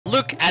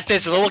Look at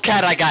this little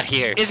cat I got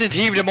here. Isn't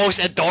he the most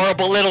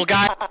adorable little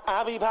guy?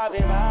 I be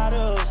popping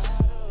bottles,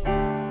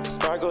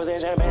 sparkles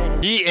and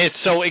champagne. He is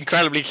so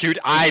incredibly cute,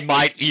 I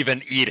might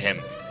even eat him.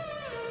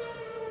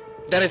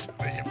 That is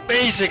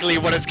basically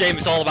what this game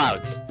is all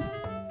about.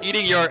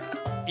 Eating your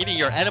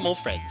animal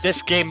friends.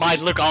 This game might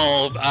look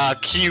all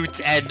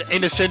cute and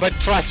innocent, but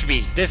trust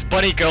me, this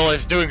bunny girl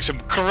is doing some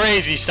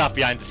crazy stuff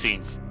behind the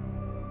scenes.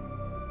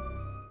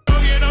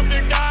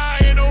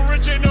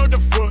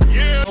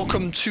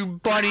 Welcome to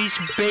Bunny's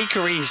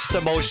Bakeries, the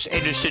most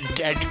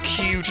innocent and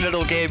cute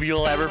little game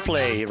you'll ever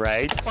play,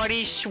 right?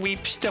 Bunny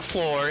sweeps the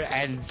floor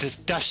and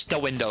dusts the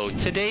window.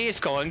 Today is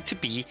going to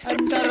be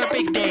another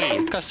big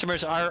day.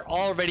 Customers are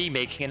already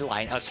making a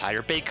line outside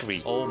her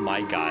bakery. Oh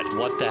my god,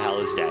 what the hell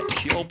is that?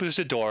 She opens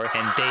the door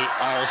and they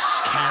all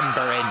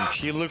scamper in.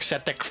 She looks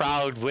at the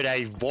crowd with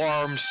a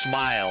warm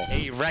smile.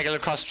 A regular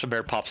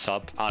customer pops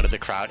up out of the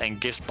crowd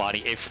and gives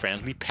Bunny a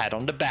friendly pat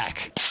on the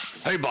back.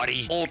 Hey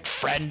buddy, old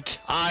friend,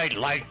 I'd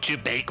like to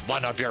bake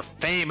one of your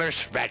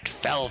famous red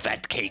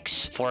velvet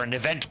cakes for an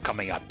event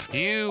coming up.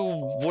 You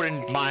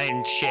wouldn't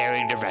mind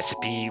sharing the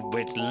recipe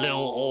with little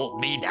old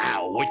me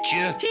now, would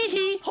you?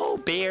 Tee-hee. Oh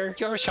Bear,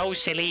 you're so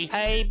silly.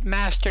 A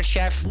master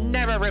chef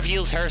never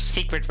reveals her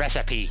secret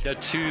recipe. The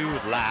two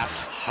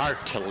laugh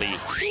heartily.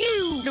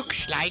 Phew,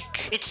 looks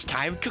like it's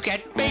time to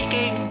get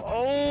baking.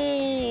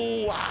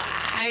 Oh,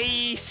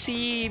 I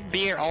see.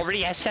 Bear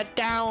already has sat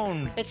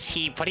down. Let's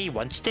see what he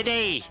wants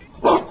today.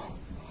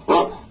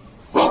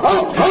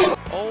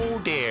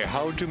 Oh dear,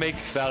 how to make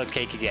velvet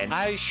cake again.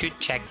 I should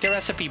check the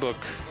recipe book.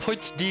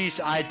 Put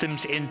these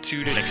items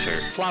into the mixer.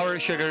 Flour,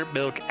 sugar,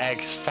 milk,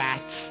 eggs,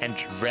 fat, and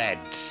red.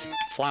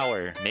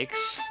 Flour.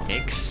 Mix,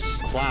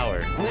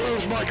 flour.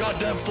 Where's my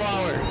goddamn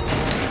flour?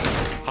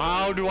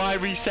 How do I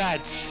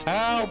reset?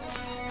 Help!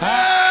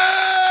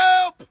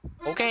 Help!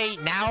 Okay,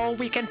 now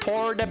we can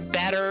pour the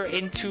batter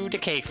into the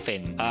cake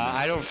fin.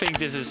 I don't think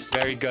this is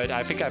very good.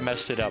 I think I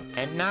messed it up.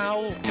 And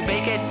now, to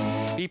bake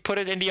it, we put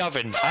it in the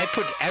oven. I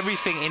put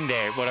everything in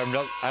there, but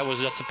I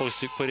was not supposed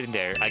to put in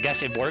there. I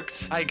guess it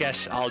worked. I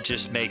guess I'll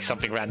just make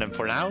something random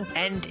for now.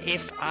 And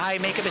if I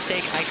make a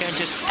mistake, I can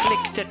just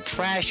click the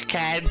trash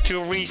can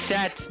to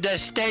reset the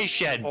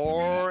station.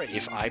 Or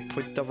if I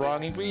put the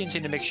wrong ingredients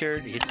in the mixture,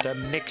 hit the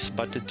mix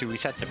button to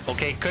reset them.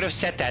 Okay, could have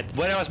said that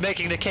when I was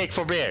making the cake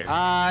for Bear.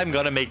 I'm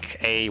gonna make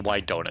a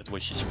white donut,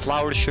 which is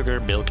flour, sugar,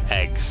 milk,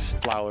 eggs.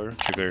 Flour,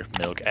 sugar,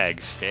 milk,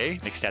 eggs. Okay,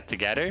 mix that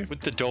together. Put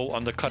the dough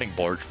on the cutting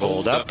board.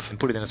 Fold up and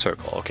put it in a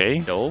circle. Okay,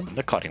 dough on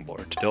the cutting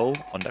board. Dough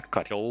on the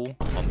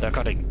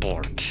cutting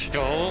board.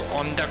 Dough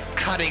on the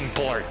cutting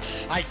board.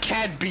 I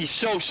can't be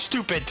so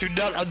stupid to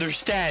not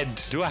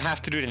understand. Do I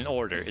have to do it in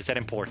order? Is that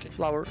important?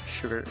 Flour,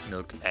 sugar,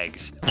 milk,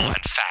 eggs. Oh, and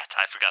fat.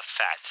 I forgot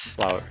fat.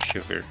 Flour,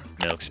 sugar,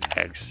 milk,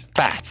 eggs.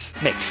 Fat.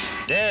 Mix.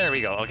 There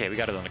we go. Okay, we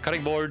got it on the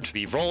cutting board.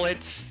 We roll it.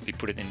 We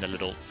put it in the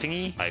little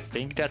thingy. I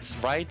think that's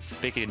right.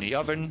 Bake it in the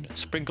oven.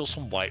 Sprinkle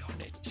some white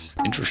on it.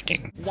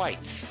 Interesting. White.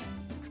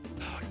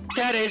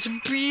 That is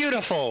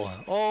beautiful.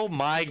 Oh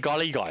my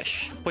golly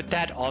gosh. Put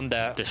that on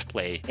the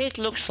display. It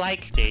looks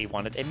like they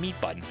wanted a meat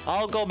bun.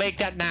 I'll go make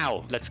that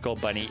now. Let's go,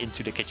 Bunny,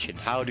 into the kitchen.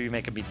 How do you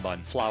make a meat bun?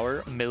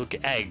 Flour, milk,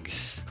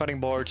 eggs. Cutting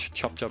board,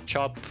 chop, chop,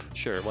 chop.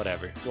 Sure,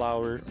 whatever.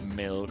 Flour,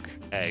 milk,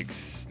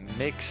 eggs.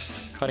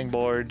 Mix. Cutting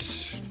board.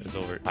 It's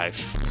over. I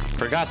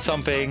forgot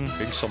something.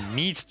 Bring some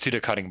meat to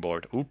the cutting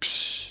board.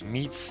 Oops.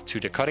 Meat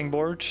to the cutting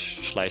board.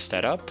 Slice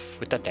that up.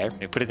 Put that there.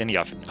 And put it in the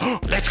oven.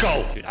 Let's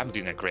go. Dude, I'm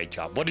doing a great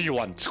job. What do you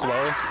want,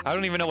 squirrel? I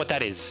don't even know what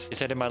that is. Is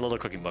that in my little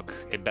cooking book?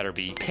 It better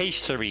be.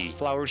 Pastry.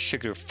 Flour,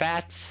 sugar,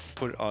 fat.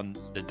 Put on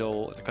the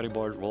dough, the cutting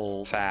board,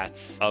 roll, fat,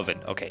 oven.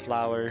 Okay.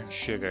 Flour,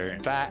 sugar,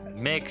 fat,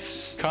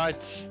 mix,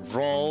 cut,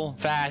 roll,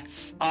 fat,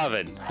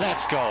 oven.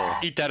 Let's go.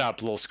 Eat that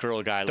up, little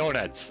squirrel guy.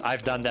 Donuts.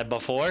 I've done that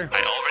before.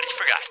 I already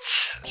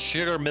forgot.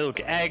 Sugar,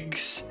 milk,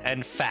 eggs,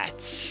 and fat.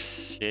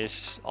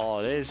 Is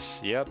all it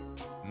is. Yep.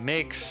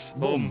 Mix.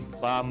 Boom.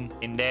 Bam.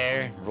 In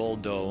there. Roll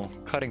dough.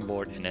 Cutting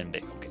board and then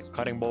bake. Okay.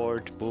 Cutting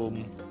board.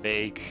 Boom.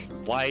 Bake.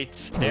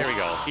 White. There we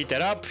go. Eat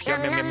that up.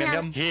 Yum, yum, yum, yum,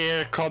 yum.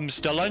 Here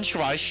comes the lunch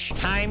rush.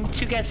 Time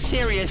to get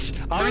serious.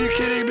 Are you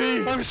kidding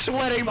me? I'm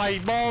sweating my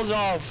balls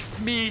off.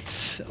 Meat.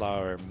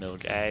 Flour,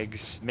 milk,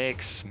 eggs.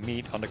 Mix.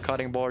 Meat on the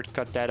cutting board.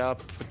 Cut that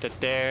up. Put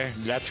that there.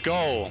 Let's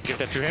go. Give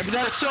that to him.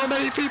 There are so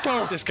many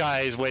people. This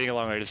guy is waiting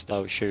longer. Just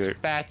low sugar.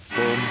 Fat.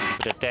 Boom.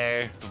 Put it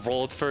there.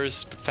 Roll it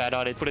first. Put fat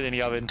on it. Put it in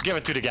the oven. Give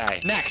it to the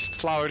guy. Next.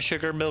 Flour,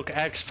 sugar, milk,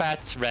 eggs,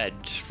 fat, red.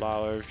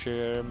 Flour,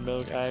 sugar,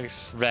 milk,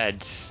 eggs,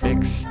 red.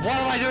 Mix. What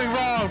am I doing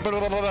wrong? Blah,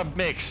 blah, blah, blah.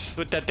 Mix.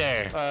 Put that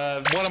there.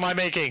 What am I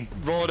making?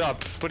 Roll it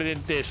up. Put it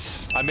in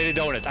this. I made a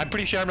donut. I'm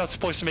pretty sure I'm not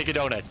supposed to make a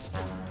donut.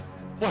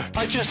 What?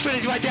 I just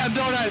finished my damn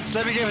donuts.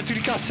 Let me give it to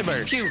the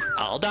customer. Phew.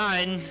 All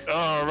done.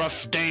 Oh,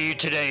 rough day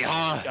today,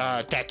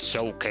 huh? That's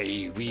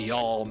okay. We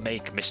all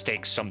make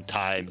mistakes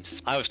sometimes.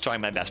 I was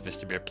trying my best,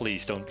 Mr. Bear.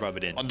 Please don't rub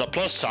it in. On the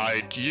plus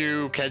side,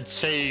 you can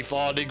save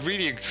on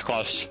ingredient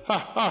costs.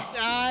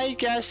 I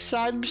guess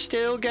I'm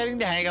still getting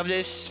the hang of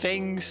this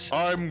things.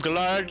 I'm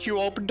glad you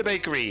opened the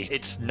bakery.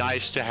 It's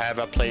nice to have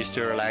a place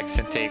to relax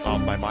and take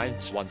off my mind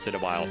once in a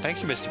while.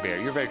 Thank you, Mr.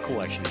 Bear. You're very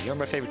cool, actually. You're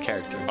my favorite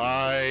character.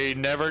 I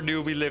never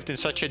knew we lived in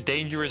such a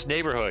dangerous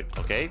neighborhood.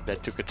 Okay,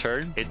 that took a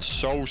turn. It's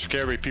so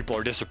scary people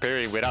are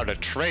disappearing without a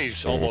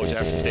trace almost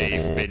after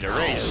they've been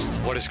erased.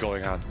 What is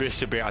going on?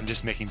 Mr. Bear, I'm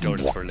just making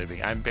donuts for a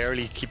living. I'm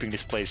barely keeping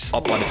this place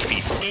up on its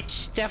feet.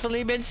 It's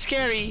definitely been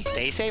scary.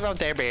 Stay safe out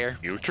there, Bear.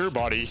 You too,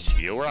 buddy.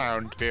 See you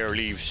around. Bear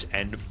leaves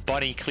and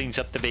Bunny cleans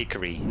up the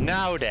bakery.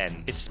 Now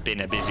then, it's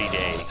been a busy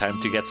day. Time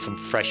to get some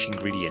fresh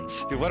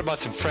ingredients. Dude, what about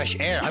some fresh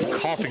air? I'm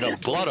coughing up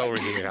blood over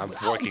here. I'm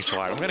working so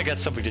hard. I'm gonna get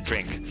something to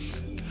drink.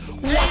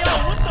 What the?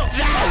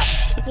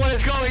 Zax! What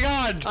is going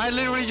on? I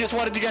literally just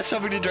wanted to get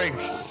something to drink.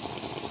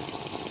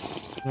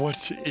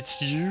 What?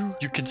 It's you?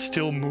 You can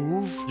still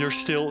move? You're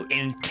still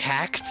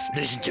intact?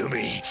 Listen to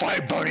me.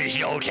 Find Bunny's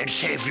note and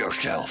save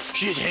yourself.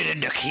 She's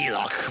hidden the key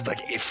lock,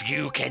 but if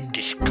you can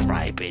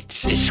describe it,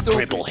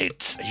 scribble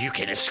it, you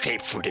can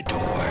escape through the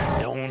door.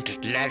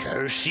 Don't let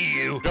her see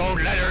you.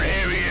 Don't let her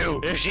hear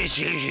you. If she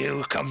sees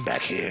you, come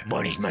back here.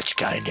 Bunny's much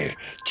kinder.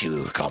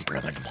 To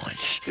compliment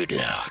once. Good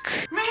luck.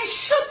 Man,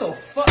 shut the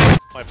fuck.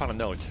 Oh, I found a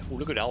note. Oh,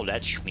 look at all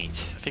that schmeat.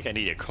 I think I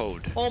need a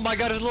code. Oh my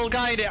god, there's a little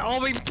guy in there.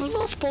 Oh, he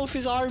lost both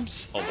his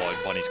arms. Oh boy,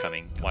 Bunny's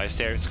coming. Why is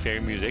there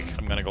scary music?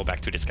 I'm gonna go back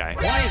to this guy.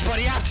 Why is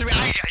Bunny after me?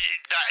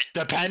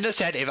 The panda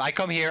said if I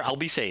come here, I'll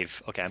be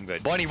safe. Okay, I'm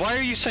good. Bunny, why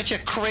are you such a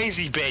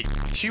crazy bitch?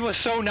 She was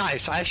so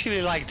nice. I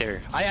actually liked her.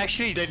 I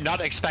actually did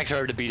not expect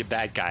her to be the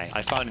bad guy.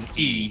 I found an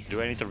E.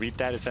 Do I need to read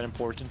that? Is that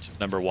important?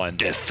 Number 1.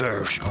 The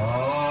first.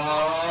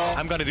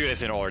 I'm gonna do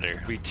this in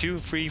order. 3, 2,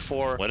 3,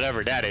 4,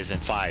 whatever that is,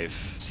 and 5.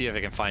 See if I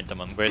can find them.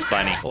 Where's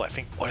Bunny? Oh, I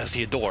think. Oh, I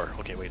see a door.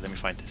 Okay, wait. Let me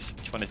find this.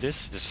 Which one is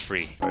this? This is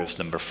 3. Where's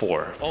number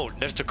 4? Oh,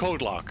 there's the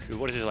code lock.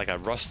 What is this? Like a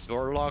rust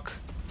door lock?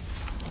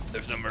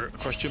 There's number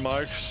question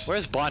marks.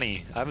 Where's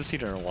Bonnie? I haven't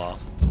seen her in a while.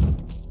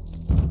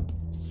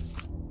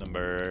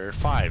 Number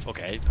 5.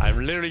 Okay,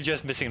 I'm literally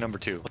just missing number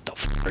 2. What the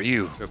f are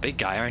you? You're a big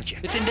guy, aren't you?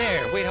 It's in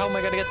there. Wait, how am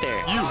I gonna get there?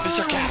 You,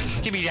 Mr. Cat,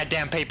 give me that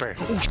damn paper.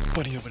 Oh,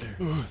 Bunny over there.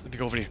 Let me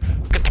go over here.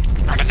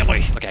 Get the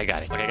way. Okay, I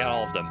got it. Okay, I got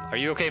all of them. Are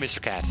you okay,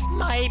 Mr. Cat?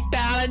 My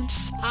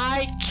balance.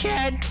 I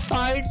can't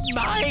find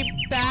my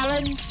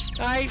balance.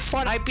 I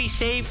thought I'd be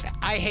safe.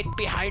 I hid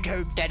behind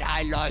her. Then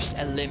I lost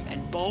a limb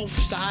and both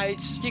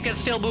sides. You can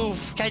still move.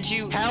 Can't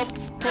you help?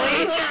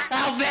 Please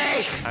help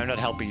me. I'm not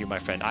helping you, my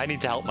friend. I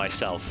need to help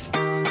myself.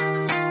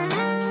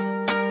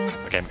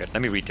 Okay, I'm good.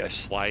 Let me read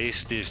this. Why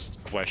is this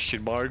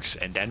question marks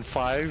and then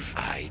 5?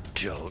 I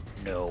don't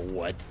know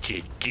what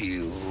to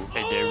do.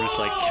 And there was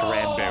like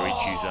cranberry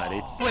juice on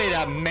it. Wait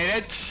a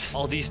minute.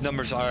 All these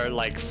numbers are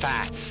like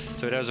fats.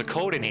 So there's a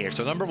code in here.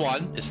 So number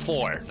 1 is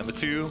 4. Number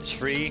 2 is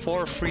 3.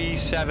 4, 3,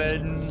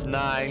 7,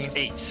 9,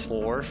 8.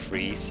 4,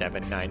 3,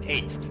 7, 9,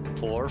 8.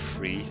 4,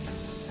 3,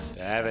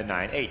 7,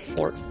 9, 8.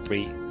 4,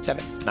 3,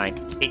 7,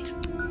 9, 8.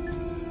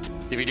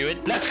 Did we do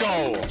it? Let's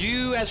go!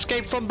 You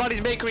escaped from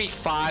Bunny's Bakery,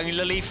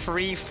 finally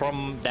free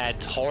from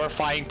that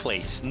horrifying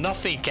place.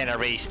 Nothing can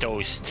erase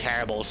those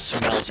terrible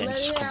smells and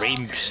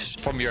screams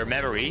from your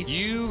memory.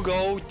 You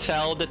go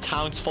tell the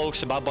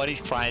townsfolk about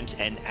Bunny's crimes,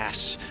 and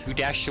as you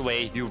dashed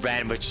away, you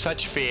ran with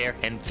such fear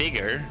and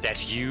vigor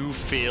that you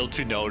failed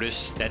to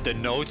notice that the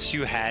notes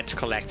you had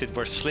collected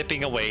were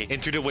slipping away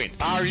into the wind.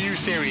 Are you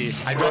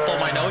serious? I dropped all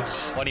my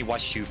notes? Bunny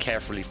watched you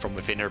carefully from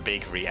within her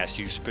bakery as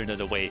you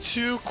sprinted away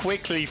too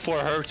quickly for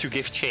her to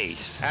give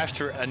chase.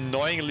 After an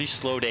annoyingly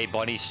slow day,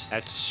 Bunny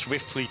had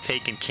swiftly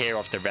taken care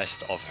of the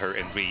rest of her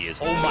ingredients.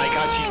 Oh my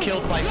god, she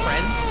killed my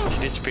friend! She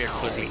disappeared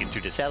quickly into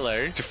the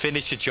cellar to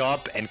finish the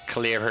job and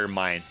clear her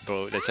mind.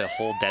 Bro, there's a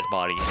whole dead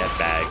body in that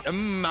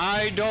bag.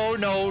 I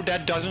don't know.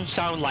 That doesn't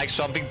sound like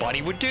something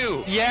Bunny would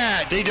do.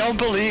 Yeah, they don't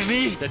believe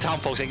me? The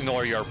town folks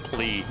ignore your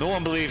plea. No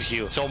one believes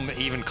you. Some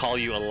even call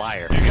you a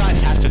liar. You guys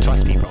have to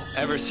trust me, bro.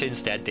 Ever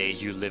since that day,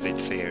 you live in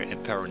fear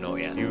and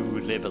paranoia.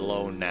 You live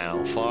alone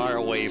now, far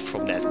away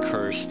from that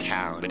cursed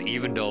town. But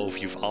even though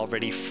you've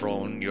already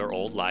thrown your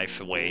old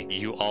life away,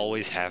 you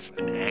always have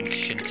an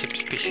ancient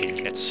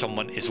suspicion that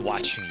someone is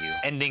watching you.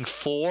 Ending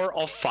 4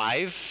 of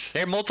 5?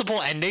 There are multiple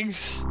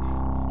endings?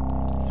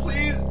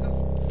 Please.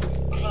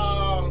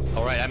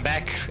 Alright, I'm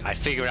back. I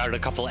figured out a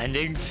couple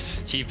endings.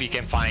 See if we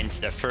can find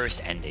the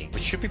first ending,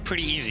 which should be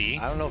pretty easy.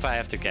 I don't know if I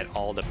have to get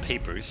all the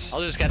papers.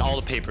 I'll just get all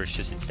the papers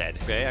just instead.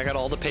 Okay, I got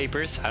all the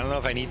papers. I don't know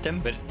if I need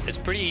them, but it's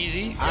pretty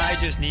easy. I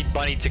just need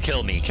Bunny to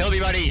kill me. Kill me,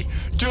 Bunny!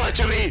 Do it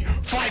to me!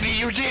 Fight me,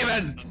 you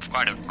demon!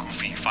 Quite a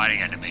goofy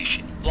fighting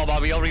animation. Blah,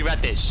 blah, we already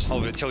read this.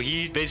 Oh, so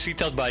he basically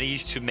tells Bunny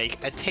to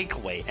make a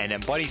takeaway. And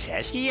then Bunny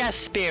says, yes,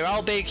 Spear,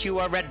 I'll bake you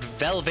a red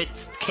velvet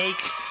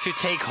cake to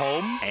take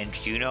home. And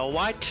you know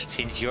what?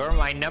 Since you're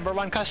my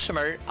 #1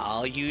 customer,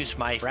 I'll use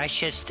my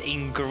freshest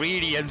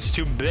ingredients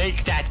to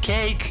make that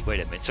cake. Wait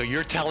a minute, so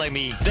you're telling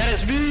me that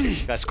is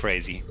me? That's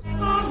crazy.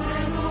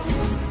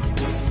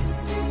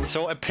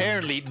 So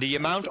apparently the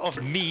amount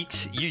of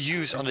meat you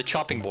use on the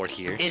chopping board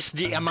here is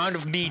the amount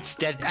of meat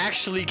that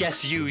actually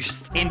gets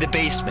used in the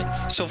basement.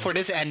 So for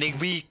this ending,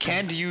 we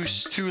can't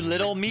use too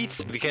little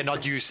meat. We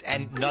cannot use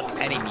not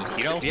any meat,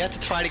 you know? You have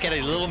to try to get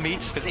a little meat,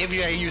 because if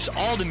you use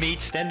all the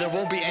meat, then there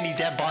won't be any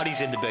dead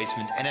bodies in the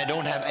basement, and I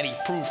don't have any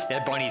proof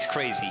that Bunny's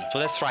crazy. So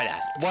let's try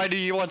that. Why do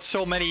you want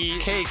so many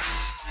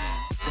cakes?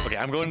 Okay,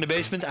 I'm going to the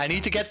basement. I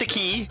need to get the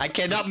key. I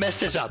cannot mess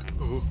this up.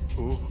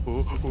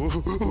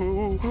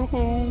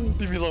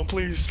 Leave me alone,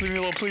 please. Leave me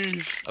alone,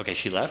 please. Okay,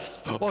 she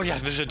left. Oh yeah,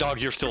 Mr. Dog,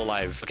 you're still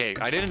alive. Okay,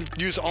 I didn't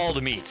use all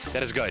the meat.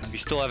 That is good. We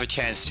still have a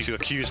chance to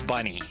accuse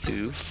Bunny.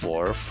 2,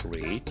 4,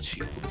 3,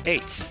 2,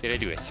 8. Did I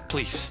do it?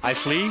 Please. I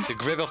flee. The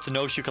grip of the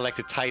notes you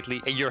collected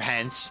tightly in your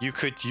hands. You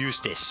could use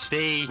this.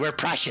 They were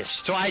precious.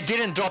 So I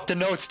didn't drop the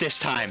notes this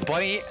time.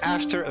 Bunny,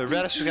 after a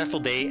rather successful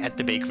day at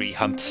the bakery,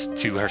 humped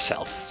to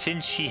herself.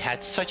 Since she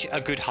had such a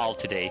good haul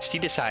today, she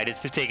decided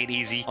to take it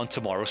easy on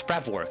tomorrow's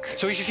prep work.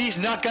 So you see, he's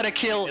not gonna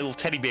kill a little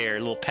teddy bear, a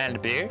little panda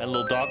bear, a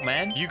little dog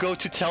man. You go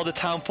to tell the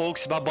town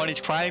folks about Bunny's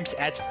crimes.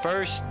 At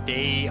first,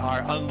 they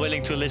are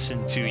unwilling to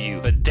listen to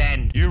you. But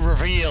then you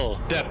reveal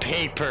the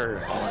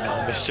paper. Oh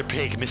no, Mr.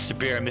 Pig, Mr.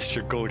 Bear, and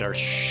Mr. Goat are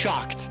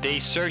shocked. They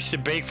searched the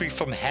bakery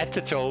from head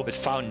to toe, but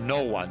found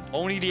no one.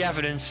 Only the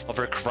evidence of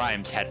her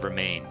crimes had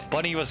remained.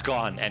 Bunny was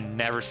gone and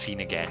never seen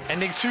again.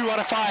 Ending 2 out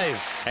of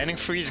 5. Ending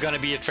 3 is gonna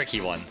be a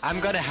tricky one. I'm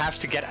gonna have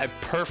to get a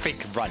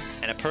perfect run.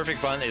 And a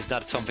perfect run is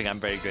not something I'm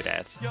very good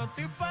at.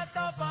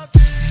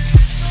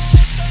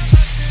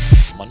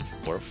 1,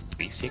 4,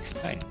 3, 6,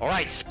 9.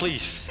 Alright,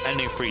 please.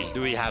 Ending 3.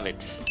 Do we have it?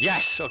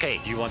 Yes, okay.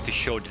 You want to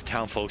show the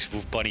town folks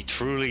who Bunny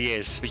truly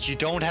is, but you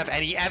don't have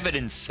any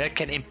evidence that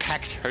can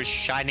impact her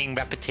shining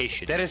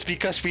reputation. That is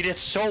because we did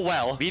so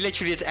well. We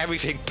literally did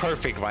everything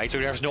perfect, right? So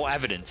there's no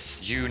evidence.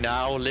 You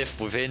now live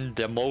within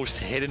the most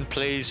hidden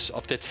place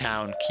of the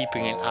town,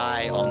 keeping an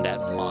eye on that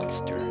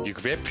monster. You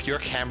grip your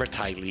camera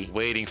tightly,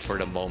 waiting for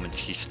the moment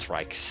he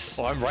strikes.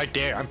 Oh, I'm right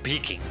there. I'm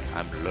peeking.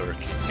 I'm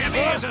lurking. Him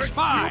is a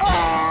spy!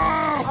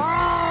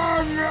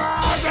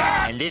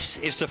 And this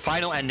is the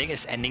final ending,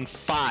 is ending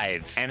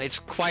 5. And it's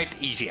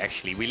quite easy,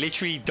 actually. We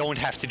literally don't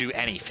have to do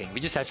anything. We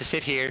just have to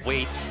sit here,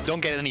 wait, don't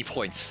get any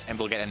points, and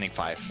we'll get ending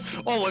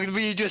 5. Oh,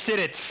 we just did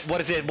it.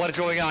 What is it? What is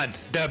going on?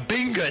 The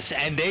Bingus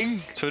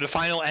ending. So the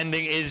final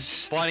ending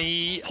is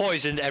Bunny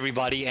poisoned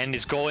everybody and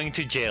is going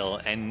to jail.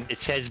 And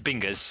it says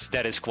Bingus.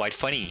 That is quite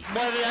funny.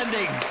 What an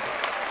ending.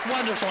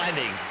 Wonderful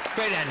ending.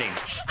 Great ending.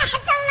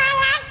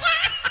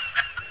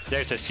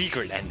 There's a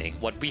secret ending.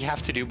 What we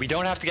have to do, we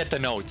don't have to get the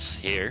notes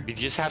here. We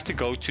just have to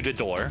go to the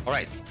door. All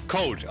right,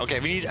 code. Okay,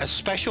 we need a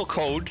special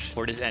code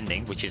for this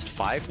ending, which is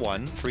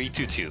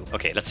 51322.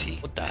 Okay, let's see.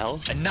 What the hell?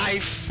 A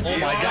knife. Oh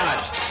my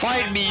god.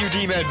 Fight me, you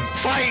demon.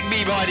 Fight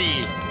me,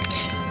 buddy.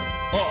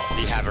 Oh,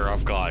 they have her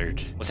off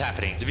guard. What's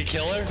happening? Did we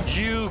kill her?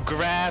 You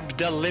grab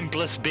the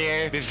limpless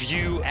bear with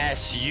you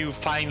as you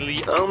finally...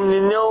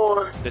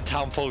 The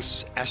town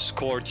folks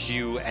escort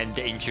you and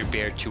the injured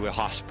bear to a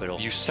hospital.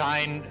 You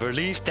sign,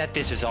 relieved that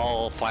this is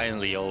all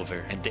finally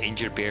over, and the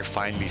injured bear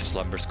finally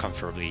slumbers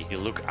comfortably. You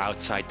look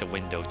outside the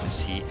window to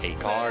see a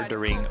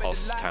gathering of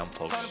town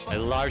folks. A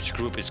large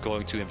group is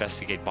going to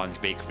investigate Bunny's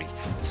bakery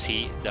to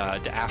see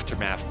the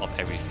aftermath of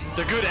everything.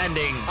 The good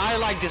ending. I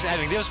like this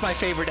ending. This was my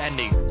favorite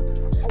ending.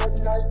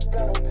 Fortnite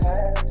battle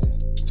pass.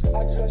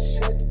 I just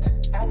shit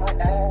at my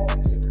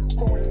ass.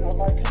 Holding on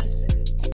my piece.